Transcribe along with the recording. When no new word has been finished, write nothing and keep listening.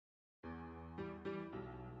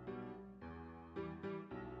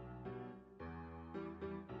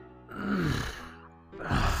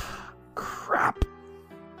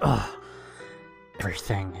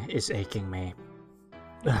Everything is aching me.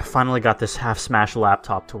 Finally got this half-smashed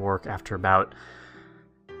laptop to work after about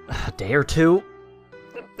a day or two.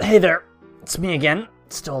 Hey there, it's me again,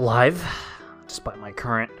 still alive, despite my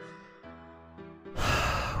current,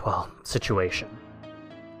 situation.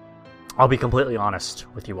 I'll be completely honest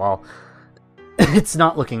with you all. It's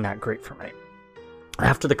not looking that great for me.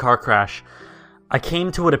 After the car crash, I came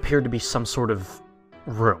to what appeared to be some sort of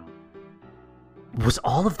room. Was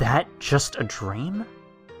all of that just a dream?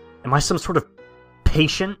 Am I some sort of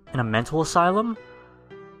patient in a mental asylum?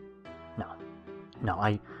 No,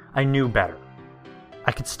 I knew better.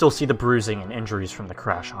 I could still see the bruising and injuries from the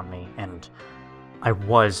crash on me, and I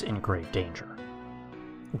was in grave danger.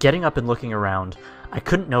 Getting up and looking around, I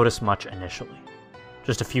couldn't notice much initially.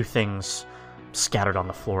 Just a few things scattered on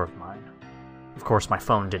the floor of mine. Of course, my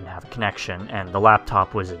phone didn't have a connection, and the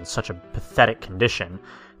laptop was in such a pathetic condition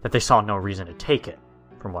that they saw no reason to take it,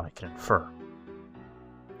 from what I could infer.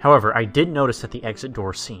 However, I did notice that the exit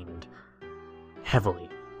door seemed heavily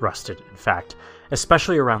rusted, in fact,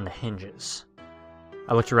 especially around the hinges.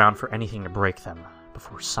 I looked around for anything to break them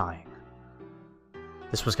before sighing.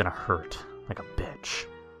 This was gonna hurt like a bitch.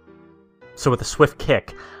 So with a swift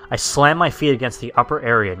kick, I slammed my feet against the upper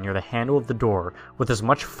area near the handle of the door with as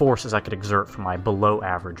much force as I could exert from my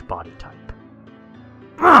below-average body type.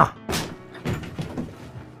 Ugh!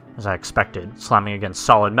 As I expected, slamming against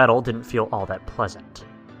solid metal didn't feel all that pleasant.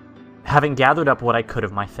 Having gathered up what I could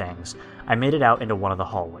of my things, I made it out into one of the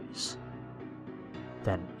hallways.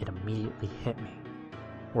 Then it immediately hit me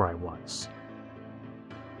where I was.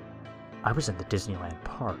 I was in the Disneyland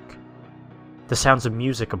park. The sounds of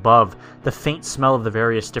music above, the faint smell of the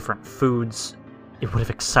various different foods, it would have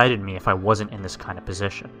excited me if I wasn't in this kind of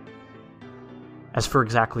position. As for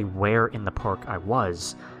exactly where in the park I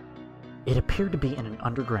was, it appeared to be in an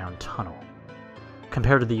underground tunnel.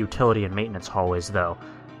 Compared to the utility and maintenance hallways, though,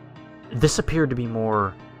 this appeared to be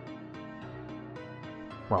more,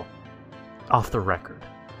 off the record.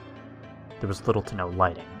 There was little to no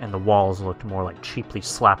lighting, and the walls looked more like cheaply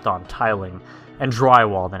slapped-on tiling and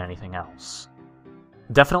drywall than anything else.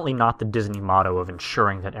 Definitely not the Disney motto of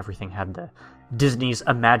ensuring that everything had the Disney's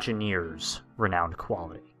Imagineers' renowned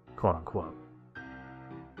quality, quote-unquote.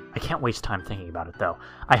 I can't waste time thinking about it, though.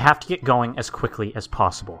 I have to get going as quickly as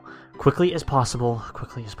possible. Quickly as possible,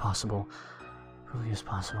 quickly as possible, quickly as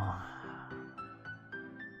possible.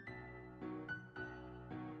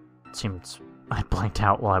 It seems I blanked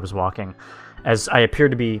out while I was walking, as I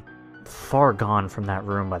appeared to be far gone from that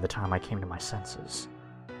room by the time I came to my senses.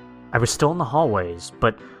 I was still in the hallways,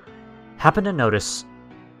 but happened to notice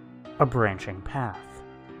a branching path.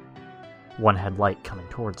 One had light coming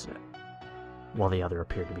towards it, while the other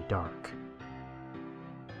appeared to be dark.